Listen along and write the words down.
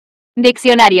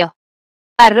Diccionario.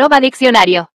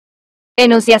 @diccionario.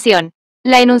 Enunciación.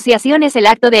 La enunciación es el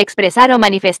acto de expresar o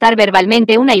manifestar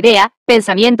verbalmente una idea,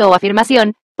 pensamiento o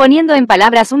afirmación, poniendo en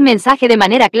palabras un mensaje de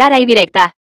manera clara y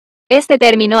directa. Este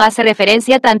término hace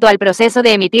referencia tanto al proceso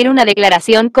de emitir una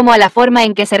declaración como a la forma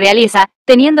en que se realiza,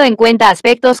 teniendo en cuenta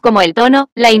aspectos como el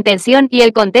tono, la intención y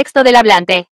el contexto del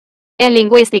hablante. En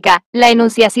lingüística, la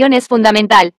enunciación es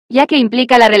fundamental, ya que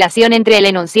implica la relación entre el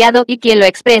enunciado y quien lo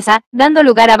expresa, dando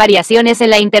lugar a variaciones en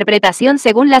la interpretación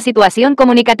según la situación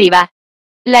comunicativa.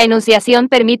 La enunciación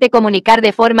permite comunicar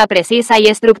de forma precisa y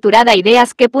estructurada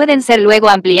ideas que pueden ser luego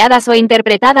ampliadas o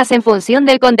interpretadas en función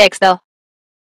del contexto.